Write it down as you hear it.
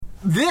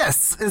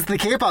This is the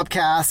K-Pop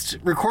Cast,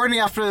 recording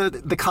after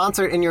the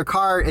concert in your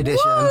car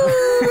edition.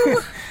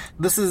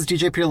 This is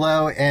DJ Peter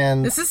Lowe,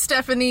 and this is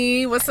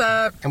Stephanie. What's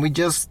up? And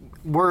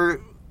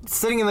we're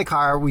sitting in the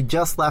car. We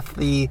just left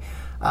the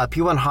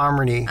P1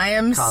 Harmony I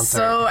am concert.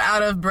 So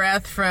out of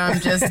breath from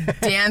just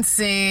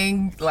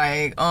dancing.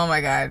 Like, oh my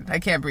God, I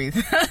can't breathe.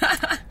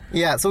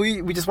 Yeah, so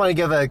we just want to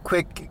give a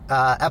quick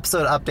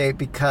episode update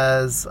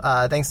because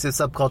thanks to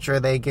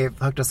Subculture, they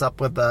hooked us up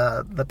with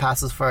the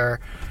passes for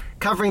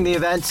covering the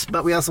event,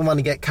 but we also want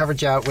to get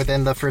coverage out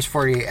within the first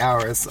 48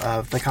 hours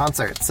of the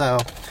concert. So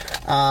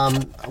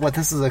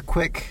this is a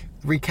quick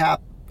recap,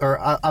 or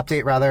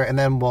update rather, and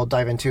then we'll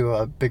dive into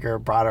a bigger,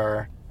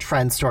 broader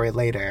trend story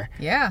later.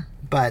 Yeah.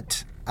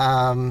 But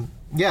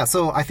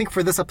so I think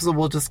for this episode,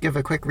 we'll just give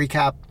a quick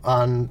recap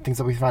on things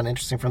that we found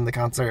interesting from the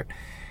concert,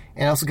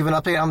 and also give an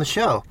update on the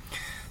show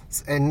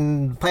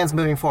and plans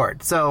moving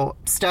forward. So,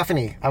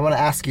 Stephanie, I want to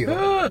ask you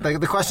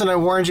the question I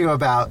warned you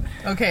about.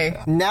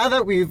 Okay. Now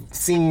that we've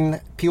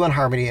seen P1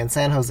 Harmony in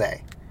San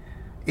Jose,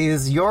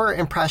 is your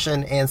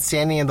impression and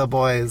Standing in the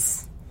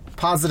Boys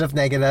positive,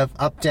 negative,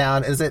 up,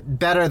 down? Is it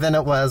better than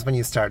it was when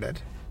you started?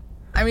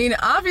 I mean,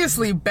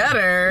 obviously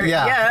better.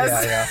 Yeah,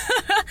 yes.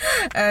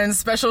 Yeah. And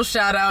special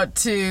shout out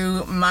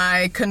to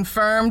my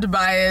confirmed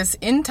bias,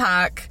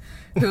 Intak,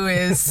 who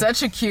is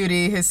such a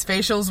cutie. His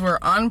facials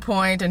were on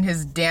point and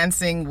his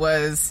dancing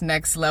was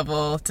next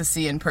level to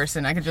see in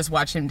person. I could just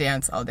watch him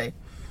dance all day.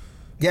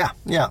 Yeah.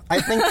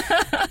 I think,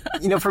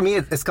 for me,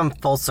 it's come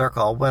full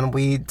circle. When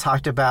we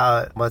talked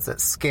about,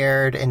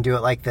 Scared and Do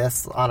It Like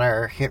This on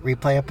our hit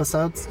replay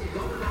episodes?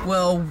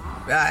 Well,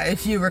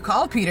 if you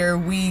recall, Peter,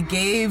 we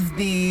gave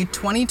the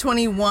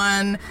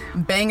 2021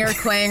 Banger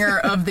Clanger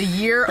of the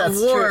Year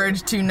award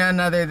to none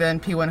other than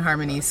P1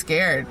 Harmony,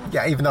 Scared.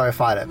 Yeah, even though I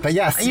fought it. But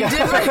yes. You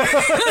did.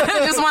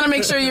 I just want to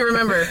make sure you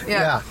remember.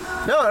 Yeah.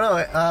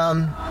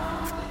 No.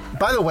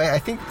 By the way, I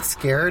think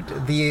Scared,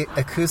 the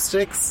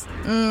acoustics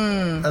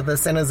of the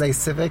San Jose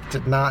Civic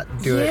did not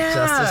do it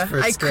justice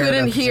for Scared. I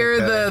couldn't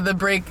hear the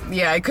break.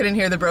 Yeah, I couldn't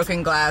hear the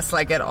broken glass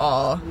at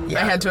all.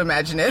 Yeah. I had to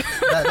imagine it.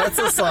 That's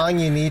a song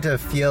you need to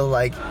feel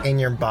like in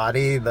your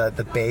body,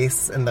 the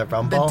bass and the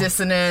rumble. The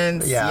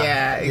dissonance.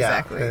 Yeah,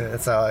 exactly. Yeah.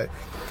 So,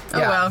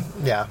 well.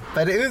 Yeah,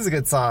 but it was a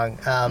good song.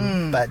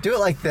 But Do It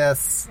Like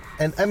This,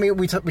 and I mean,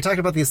 we talked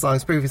about these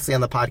songs previously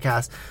on the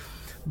podcast,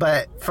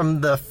 but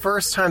from the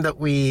first time that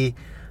we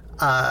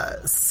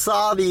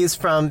saw these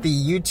from the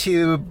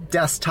YouTube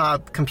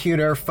desktop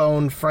computer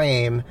phone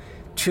frame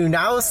to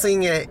now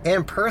seeing it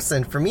in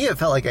person, for me it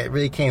felt like it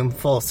really came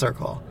full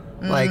circle.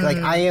 Like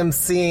I am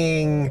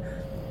seeing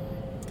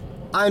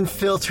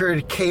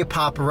unfiltered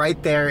K-pop right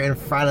there in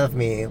front of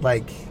me.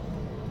 Like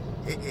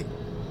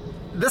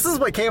this is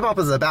what K-pop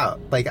is about.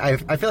 Like I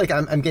feel like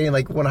I'm getting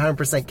like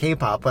 100%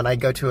 K-pop when I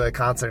go to a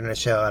concert and a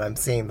show and I'm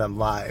seeing them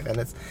live, and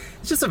it's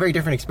just a very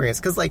different experience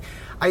because like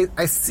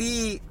I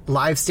see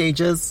live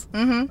stages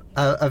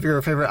of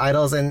your favorite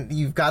idols, and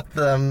you've got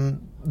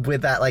them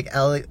with that like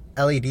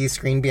LED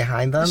screen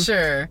behind them.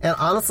 Sure. And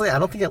honestly, I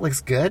don't think it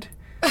looks good.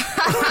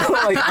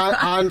 Like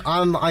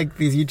on like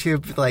these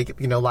YouTube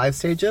live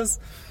stages,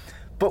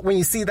 but when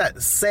you see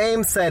that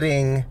same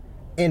setting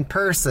in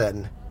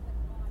person,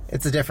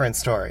 it's a different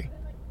story.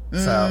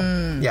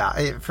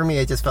 So, for me,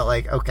 it just felt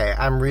like, okay,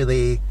 I'm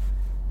really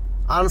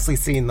honestly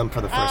seeing them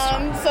for the first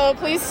time. So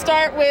please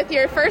start with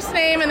your first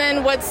name and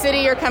then what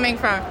city you're coming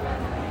from.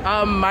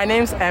 My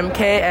name's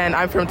MK, and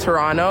I'm from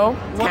Toronto,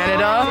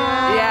 Canada.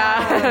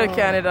 Yeah,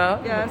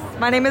 Canada. Yes.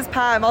 My name is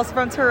Pat. I'm also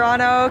from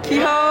Toronto.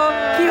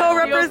 Kehoe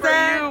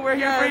represent. We're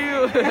here for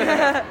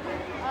you.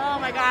 Oh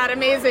my God,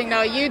 amazing.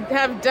 No, you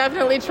have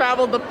definitely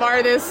traveled the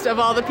farthest of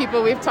all the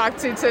people we've talked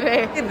to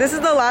today. This is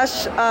the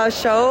last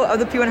show of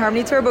the P1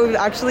 Harmony tour, but we've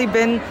actually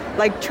been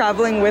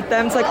traveling with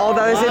them to all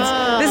the other cities.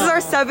 This is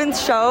our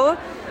 7th show.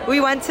 We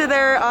went to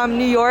their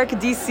New York,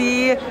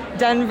 DC,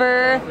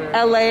 Denver,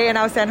 LA, and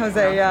now San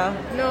Jose,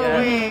 No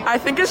way. I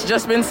think it's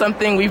just been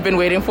something we've been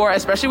waiting for,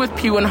 especially with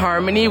P1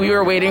 Harmony. We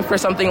were waiting for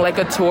something like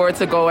a tour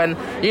to go and,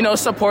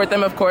 support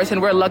them, of course,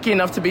 and we're lucky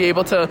enough to be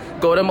able to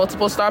go to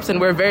multiple stops, and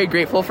we're very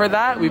grateful for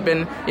that. We've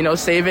been,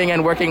 saving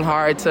and working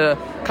hard to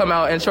come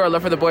out and show our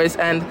love for the boys,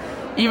 and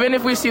even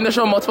if we've seen the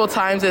show multiple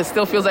times, it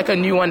still feels like a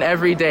new one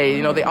every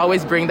day. They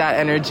always bring that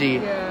energy.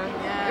 Yeah.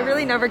 It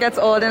really never gets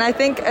old, and I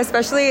think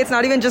especially it's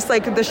not even just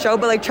the show,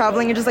 but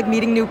traveling and just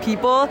meeting new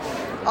people.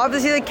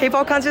 Obviously,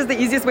 K-pop concert is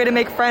the easiest way to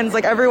make friends.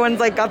 Everyone's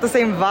got the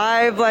same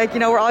vibe.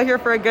 We're all here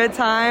for a good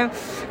time,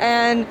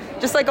 and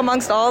just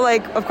amongst all,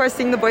 of course,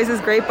 seeing the boys is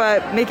great,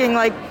 but making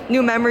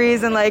new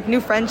memories and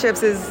new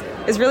friendships is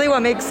really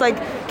what makes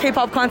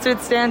K-pop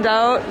concerts stand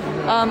out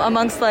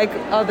amongst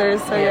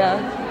others. So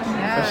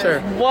yeah, for sure.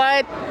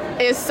 What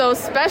is so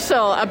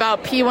special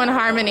about P1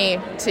 Harmony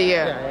to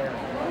you?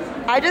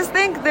 I just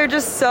think they're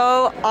just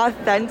so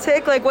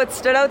authentic. What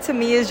stood out to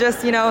me is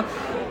just, you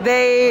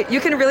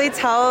can really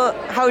tell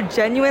how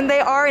genuine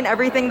they are in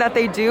everything that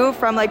they do,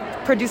 from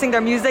producing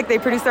their music. They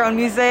produce their own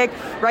music,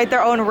 write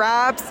their own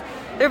raps.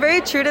 They're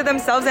very true to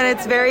themselves, and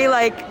it's very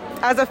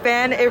as a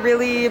fan, it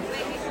really,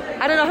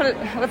 I don't know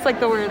what's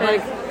the word,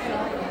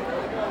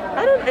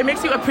 it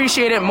makes you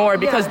appreciate it more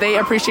because they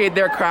appreciate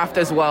their craft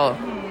as well.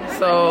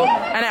 So,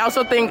 and I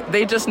also think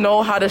they just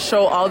know how to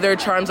show all their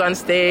charms on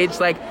stage.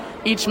 Like,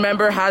 each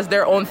member has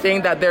their own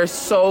thing that they're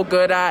so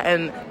good at,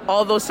 and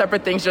all those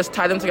separate things just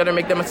tie them together,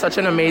 make them such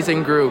an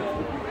amazing group.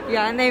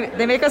 Yeah, and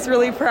they make us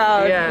really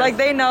proud. Yes. Like,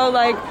 they know,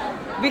 like,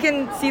 we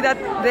can see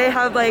that they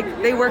have, like,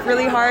 they work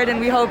really hard, and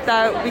we hope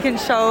that we can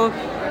show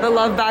the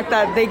love back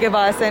that they give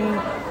us and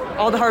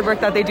all the hard work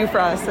that they do for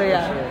us. So,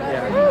 yeah.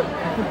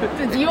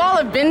 You all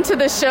have been to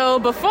the show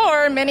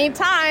before many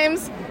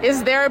times.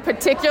 Is there a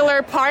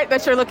particular part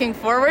that you're looking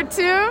forward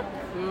to?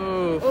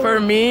 For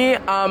me,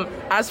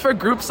 as for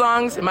group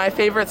songs, my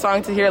favorite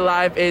song to hear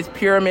live is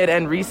Pyramid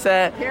and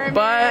Reset. Pyramid.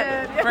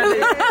 But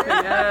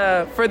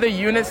for the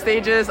unit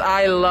stages,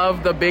 I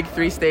love the Big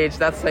 3 stage.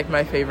 That's like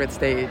my favorite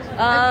stage.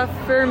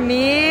 For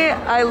me,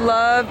 I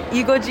love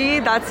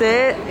Egoji. That's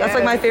it. That's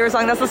like my favorite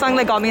song. That's the song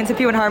that got me into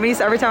P1 Harmony.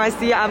 So every time I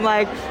see it, I'm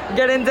like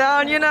getting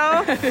down, you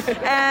know?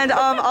 And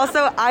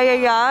also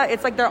Ayaya.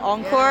 It's like their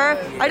encore.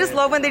 I just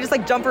love when they just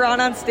like jump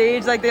around on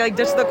stage. Like they like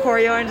ditch the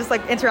choreo and just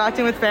like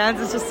interacting with fans.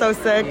 It's just so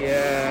sick.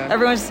 Yeah.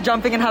 Everyone's just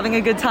jumping and having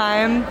a good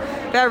time.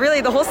 Yeah, really,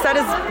 the whole set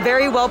is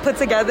very well put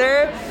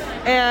together.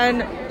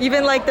 And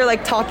even like their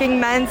like talking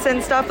ments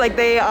and stuff, like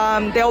they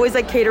always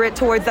like cater it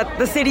towards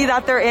the city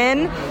that they're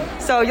in.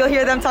 So you'll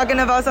hear them talking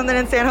about something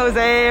in San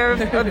Jose or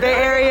Bay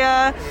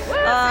Area.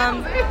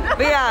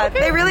 But yeah,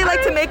 they really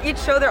like to make each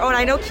show their own.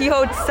 I know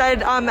Kehoe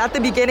said at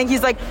the beginning,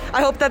 he's like,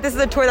 I hope that this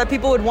is a tour that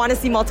people would want to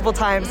see multiple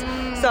times.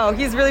 So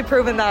he's really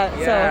proven that.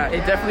 Yeah, so.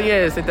 It definitely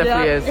is. It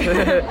definitely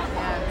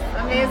is.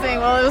 Amazing.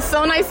 Well, it was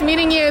so nice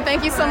meeting you.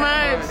 Thank you so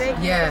much.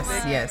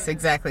 Yes,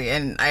 exactly.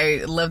 And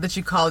I love that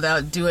you called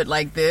out Do It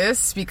Like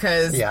This,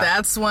 because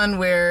that's one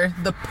where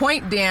the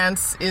point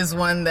dance is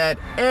one that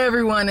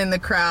everyone in the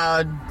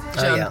crowd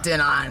jumped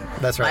in on.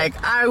 That's right.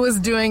 Like, I was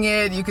doing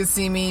it. You could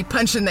see me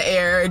punch in the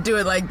air, do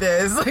it like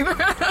this. Like,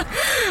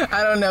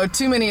 I don't know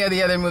too many of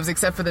the other moves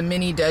except for the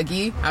mini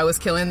Dougie. I was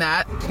killing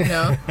that, you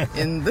know,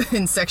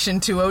 in section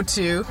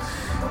 202.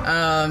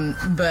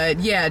 But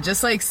yeah,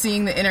 just like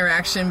seeing the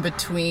interaction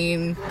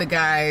between the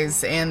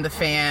guys and the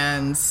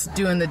fans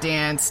doing the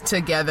dance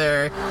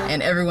together,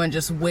 and everyone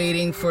just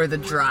waiting for the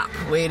drop,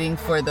 waiting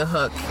for the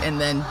hook,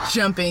 and then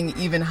jumping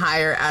even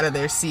higher out of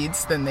their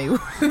seats than they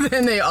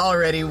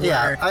already were.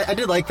 Yeah, I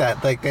did like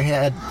that. Like they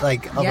had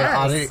like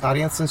other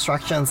audience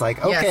instructions,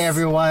 like, okay,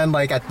 everyone,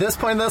 like at this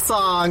point in the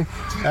song,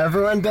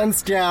 everyone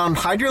bends down,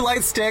 hide your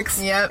light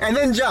sticks, and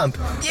then jump.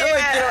 Yeah. And,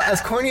 like, you know,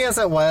 as corny as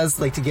it was,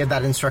 like to give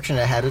that instruction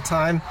ahead of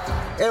time,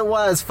 it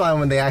was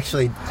fun when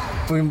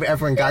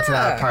everyone got to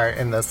that part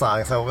in the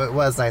song. So it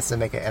was nice to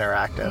make it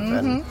interactive.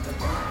 And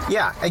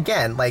yeah,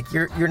 again, like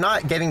you're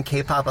not getting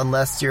K-pop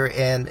unless you're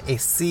in a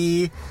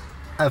sea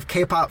of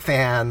K-pop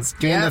fans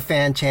doing the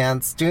fan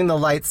chants, doing the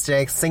light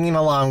sticks, singing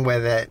along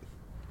with it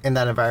in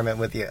that environment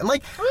with you. And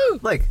like,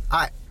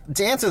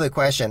 to answer the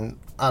question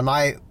on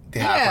my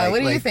behalf,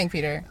 what do you think,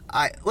 Peter?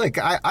 I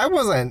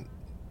wasn't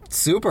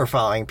super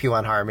following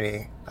P1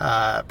 Harmony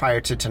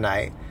prior to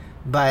tonight,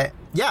 but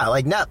yeah,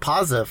 like net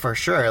positive for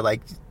sure.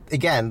 Like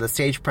again, the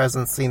stage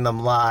presence, seeing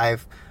them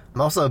live,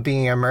 also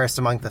being immersed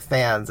among the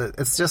fans.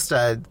 It's just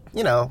a,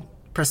 you know,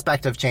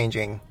 perspective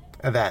changing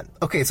event.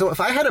 Okay, so if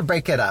I had to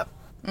break it up,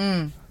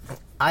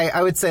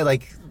 I would say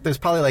like there's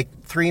probably like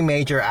 3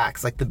 major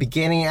acts. Like the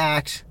beginning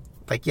act,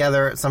 like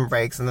there are some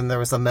breaks, and then there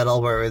was a middle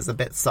where it was a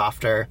bit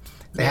softer.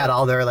 They had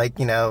all their like,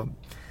 you know,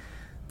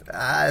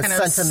 kind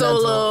of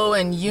solo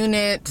and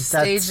unit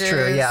stages. That's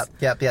true.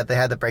 Yep. They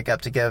had the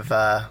breakup to give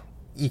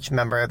each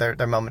member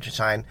their moment to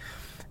shine,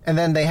 and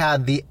then they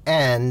had the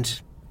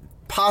end.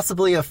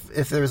 Possibly,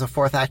 if there was a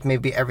 4th act,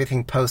 maybe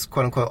everything post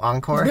quote unquote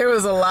encore. There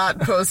was a lot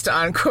post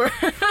encore.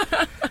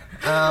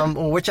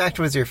 Which act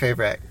was your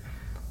favorite?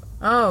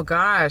 Oh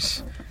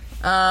gosh,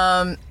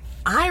 I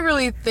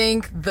really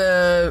think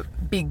the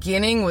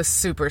beginning was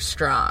super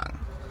strong.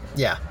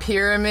 Yeah,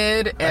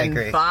 Pyramid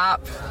and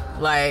Bop,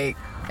 like.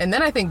 And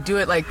then I think Do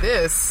It Like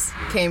This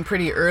came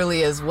pretty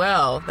early as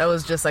well. That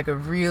was just like a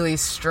really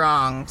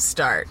strong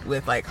start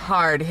with like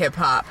hard hip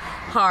hop,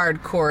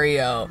 hard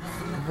choreo,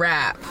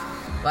 rap.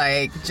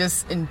 Like,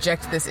 just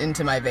inject this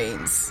into my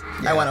veins.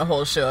 I want a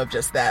whole show of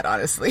just that,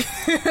 honestly.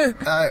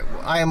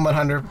 I am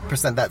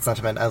 100% that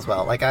sentiment as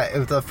well. Like,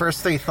 the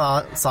first 3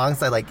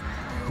 songs, I like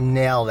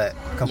nailed it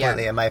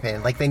completely, in my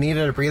opinion. Like, they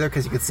needed a breather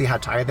because you could see how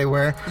tired they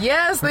were.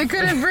 Yes, they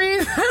couldn't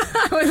breathe.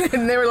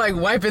 And they were like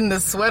wiping the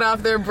sweat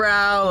off their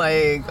brow.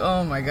 Like,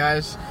 oh my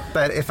gosh.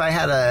 But if I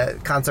had a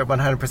concert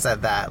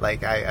 100% that,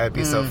 like, I'd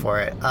be so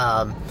for it.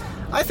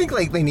 I think,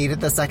 like, they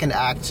needed the second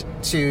act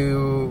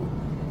to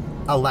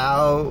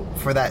allow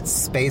for that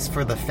space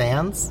for the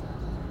fans.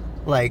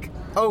 Like,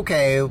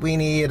 okay, we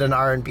need an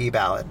R&B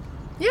ballad.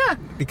 Yeah.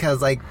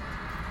 Because, like,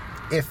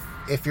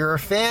 if you're a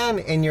fan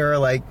in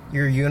your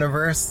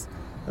universe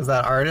as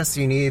that artist,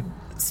 you need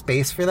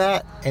space for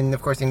that. And,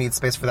 of course, you need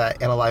space for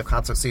that in a live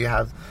concert so you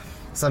have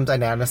some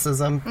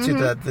dynamicism to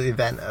the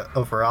event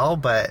overall.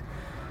 But,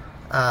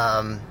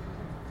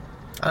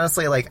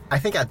 honestly, like, I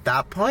think at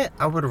that point,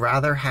 I would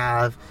rather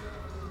have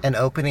an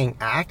opening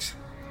act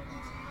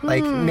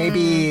Like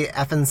maybe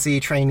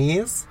FNC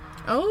trainees,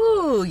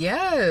 Oh,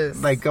 yes.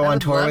 like go I on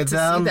would tour love with to see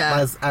them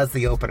that. as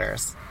the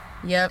openers.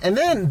 Yep. And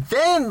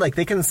then like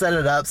they can set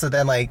it up so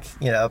then like,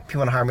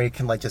 P1 Harmony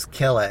can like just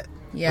kill it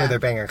Yeah. with their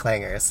banger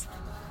clangers.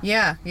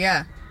 Yeah,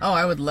 yeah. Oh,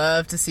 I would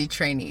love to see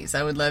trainees.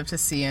 I would love to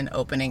see an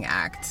opening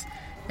act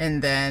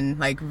and then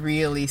like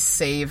really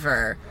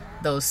savor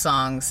those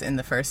songs in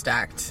the first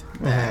act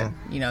that,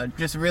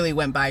 just really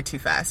went by too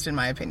fast in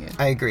my opinion.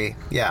 I agree.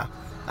 Yeah.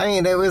 I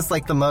mean, it was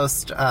like the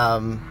most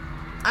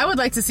I would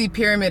like to see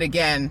Pyramid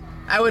again.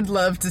 I would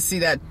love to see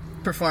that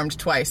performed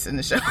twice in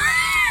the show.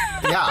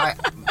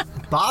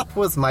 Bop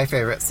was my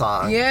favorite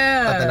song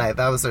Yeah. of the night.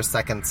 That was their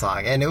second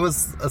song. And it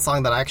was a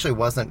song that I actually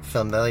wasn't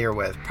familiar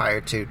with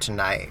prior to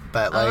tonight.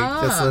 But, like,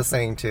 just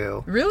listening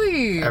to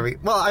Really?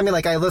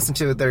 I listened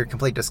to their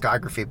complete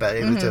discography, but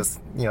it was just,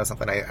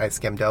 something I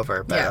skimmed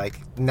over. But, Yeah. like,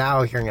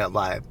 now hearing it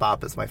live,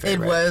 Bop is my It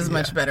favorite. was Yeah.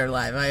 much better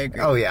live. I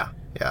agree. Oh, yeah.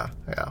 Yeah.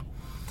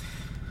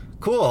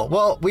 Cool.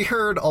 Well, we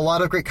heard a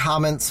lot of great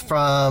comments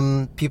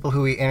from people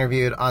who we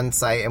interviewed on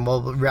site, and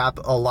we'll wrap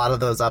a lot of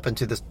those up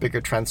into this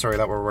bigger trend story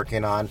that we're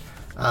working on.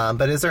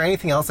 But is there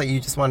anything else that you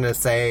just wanted to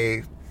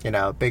say,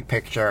 big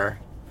picture,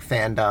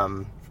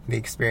 fandom, the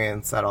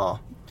experience at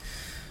all?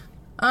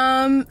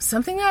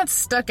 Something that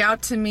stuck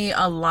out to me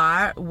a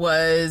lot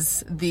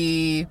was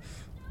the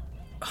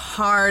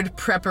hard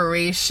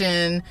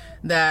preparation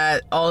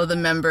that all of the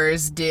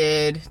members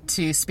did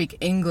to speak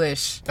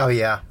English Oh,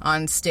 yeah.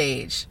 on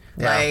stage.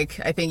 Yeah. Like,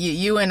 I think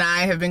you and I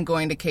have been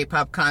going to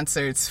K-pop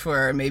concerts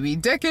for maybe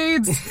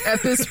decades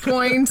at this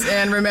point,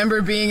 and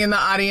remember being in the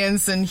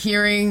audience and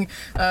hearing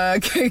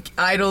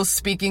idols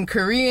speaking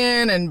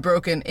Korean and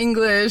broken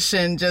English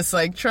and just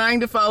like trying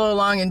to follow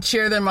along and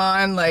cheer them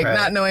on, like Right.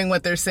 not knowing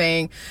what they're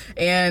saying.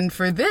 And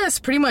for this,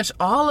 pretty much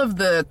all of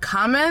the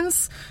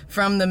comments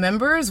from the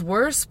members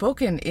were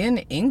spoken in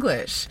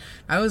English.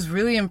 I was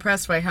really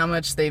impressed by how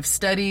much they've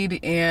studied,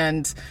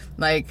 and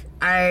like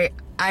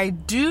I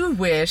do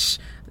wish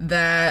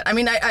that,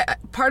 I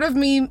part of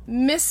me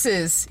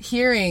misses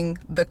hearing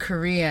the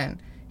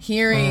Korean,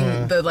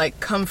 hearing the like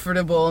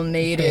comfortable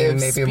native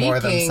Maybe speaking. more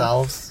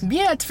themselves.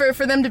 Yeah,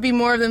 for them to be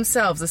more of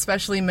themselves,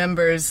 especially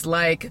members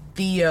like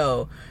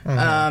Theo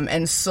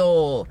and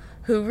Soul,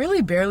 who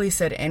really barely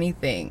said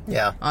anything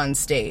Yeah. on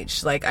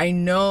stage. Like, I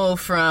know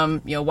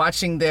from,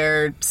 watching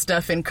their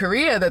stuff in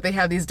Korea that they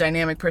have these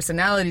dynamic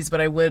personalities, but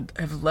I would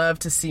have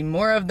loved to see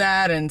more of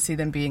that and see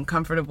them being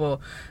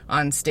comfortable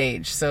on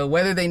stage. So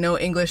whether they know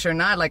English or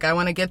not, like, I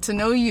want to get to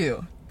know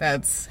you.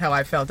 That's how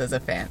I felt as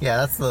a fan. Yeah,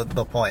 that's the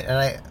point. And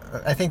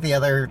I think the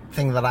other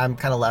thing that I'm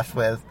kind of left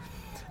with,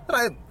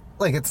 that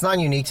it's not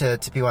unique to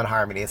P1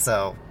 Harmony,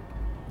 so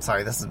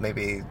sorry, this is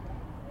maybe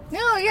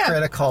No, yeah.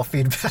 critical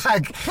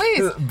feedback.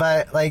 Please.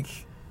 But, like,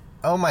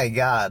 oh my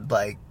God,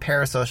 like,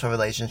 parasocial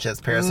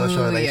relationships.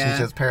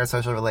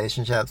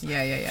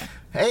 Yeah. Yeah.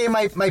 Hey,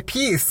 my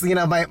piece,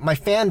 my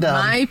fandom.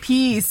 My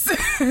piece.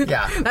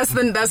 Yeah. That's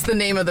the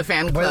name of the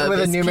fan club. with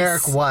a is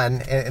numeric Peace.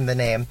 1 in the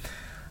name.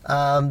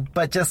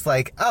 But just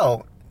like,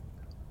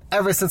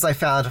 ever since I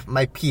found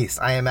my piece,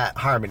 I am at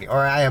harmony, or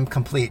I am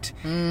complete.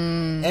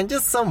 And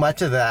just so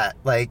much of that,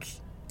 like,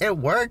 it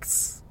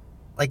works.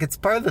 Like, it's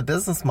part of the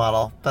business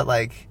model, but,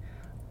 like,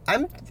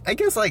 I'm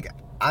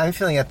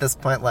feeling at this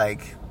point,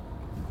 like,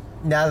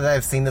 now that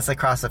I've seen this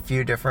across a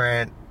few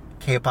different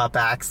K-pop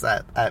acts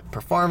at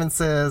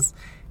performances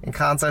and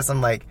concerts,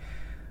 I'm like,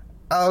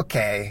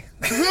 okay.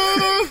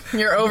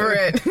 You're over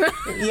it.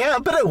 Yeah,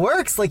 but it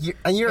works. Like,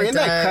 you're It in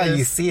that crowd, does.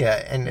 you see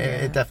it, and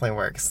it definitely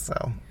works.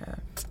 So,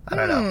 I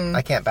don't know.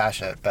 I can't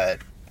bash it, but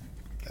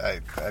I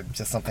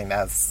just something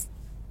that's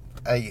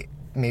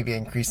maybe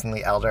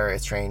increasingly elder,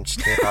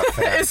 estranged K-pop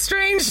fan.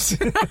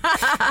 Estranged.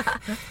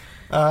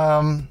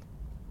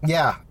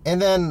 Yeah,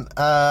 and then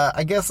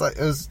I guess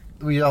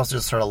we also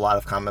just heard a lot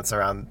of comments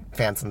around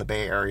fans in the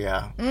Bay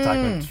Area,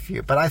 talking to a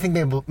few, but I think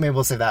maybe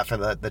we'll save that for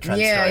the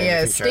trend story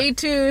in the future. Stay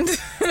tuned.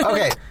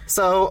 Okay,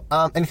 so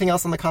anything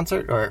else on the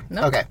concert? Or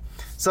No. Okay,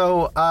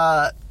 so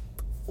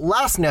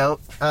last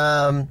note,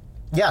 so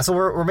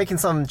we're making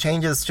some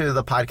changes to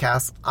the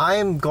podcast.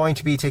 I'm going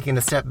to be taking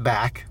a step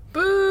back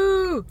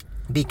Boo.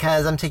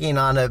 because I'm taking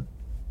on a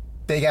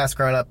big ass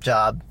grown up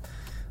job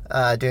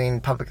doing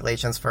public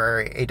relations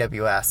for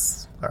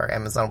AWS, or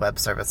Amazon Web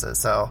Services.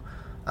 So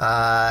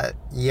I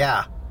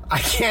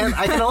can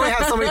only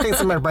have so many things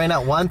in my brain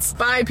at once.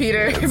 Bye,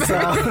 Peter.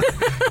 So,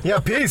 yeah,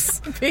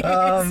 peace.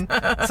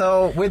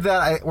 So with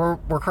that, we're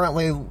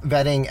currently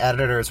vetting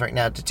editors right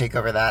now to take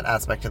over that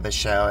aspect of the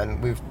show,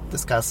 and we've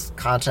discussed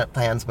content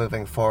plans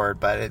moving forward.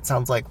 But it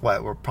sounds like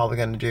we're probably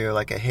going to do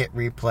like a hit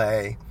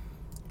replay,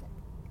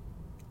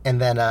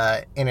 and then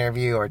a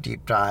interview or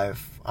deep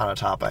dive on a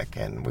topic.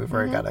 And we've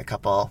already got a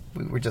couple.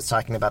 We were just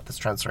talking about this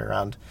trend story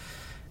around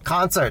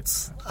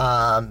concerts,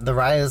 the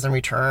rise and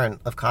return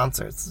of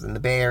concerts in the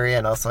Bay Area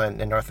and also in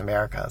North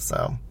America.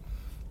 So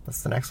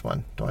that's the next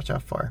one to watch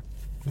out for.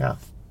 Yeah.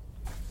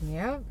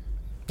 Yep.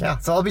 Yeah.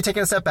 So I'll be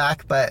taking a step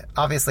back, but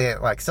obviously,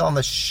 like, still on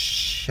the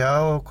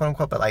show, quote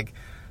unquote, but like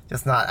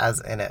just not as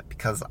in it,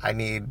 because I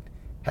need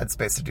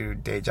headspace to do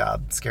day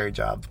job, scary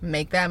job.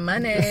 Make that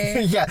money.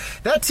 Yeah,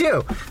 that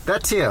too.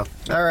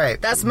 All right.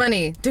 That's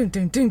money. Dun,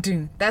 dun, dun,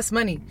 dun. That's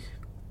money.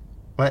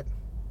 What?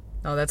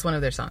 Oh, that's one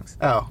of their songs.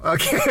 Oh,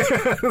 okay.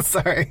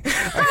 Sorry.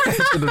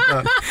 I should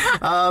have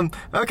done.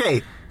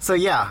 Okay, so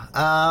yeah,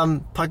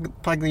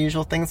 plug the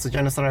usual things. So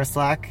join us on our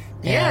Slack.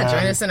 Yeah,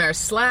 join us in our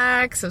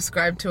Slack,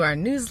 subscribe to our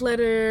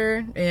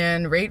newsletter,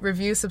 and rate,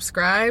 review,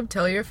 subscribe.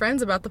 Tell your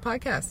friends about the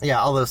podcast. Yeah,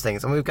 all those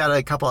things. And we've got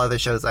a couple other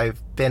shows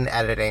I've been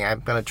editing.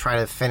 I'm going to try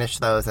to finish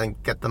those and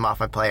get them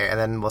off my plate, and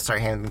then we'll start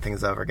handing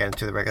things over again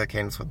to the regular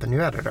cadence with the new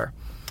editor.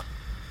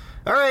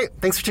 All right,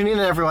 thanks for tuning in,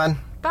 everyone.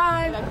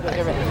 Bye.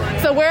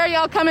 So where are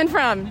y'all coming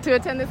from to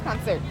attend this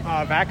concert?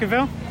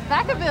 Vacaville.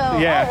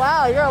 Vacaville? Yeah. Oh,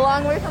 wow. You're a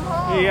long way from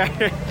home. Yeah.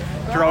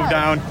 Drove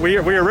down.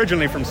 We're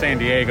originally from San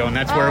Diego, and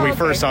that's where we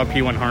first saw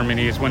P1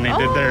 Harmonies when they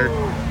did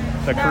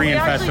the Korean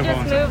festival.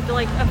 We just moved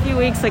like a few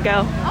weeks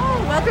ago.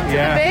 Oh, welcome to the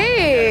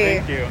Bay.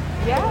 Thank you.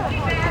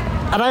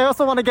 Yeah. And I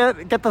also want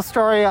to get the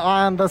story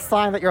on the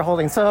sign that you're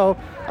holding. So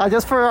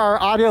just for our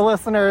audio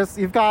listeners,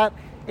 you've got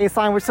a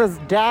sign which says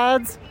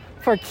Dads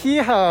for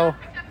Kehoe.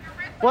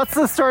 What's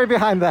the story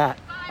behind that?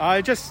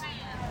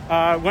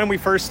 When we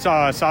first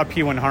saw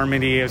P1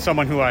 Harmony, it was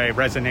someone who I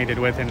resonated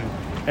with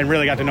and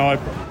really got to know it,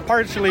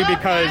 partially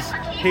because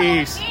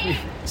he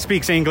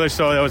speaks English,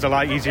 so it was a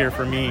lot easier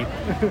for me.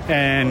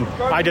 And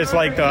I just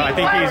I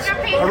think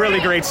he's a really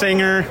great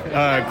singer,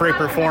 great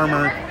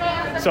performer.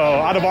 So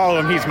out of all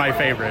of them, he's my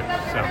favorite.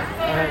 So.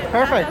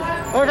 Perfect.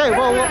 Okay,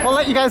 well, we'll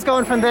let you guys go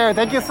in from there.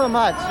 Thank you so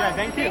much. Yeah,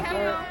 thank you.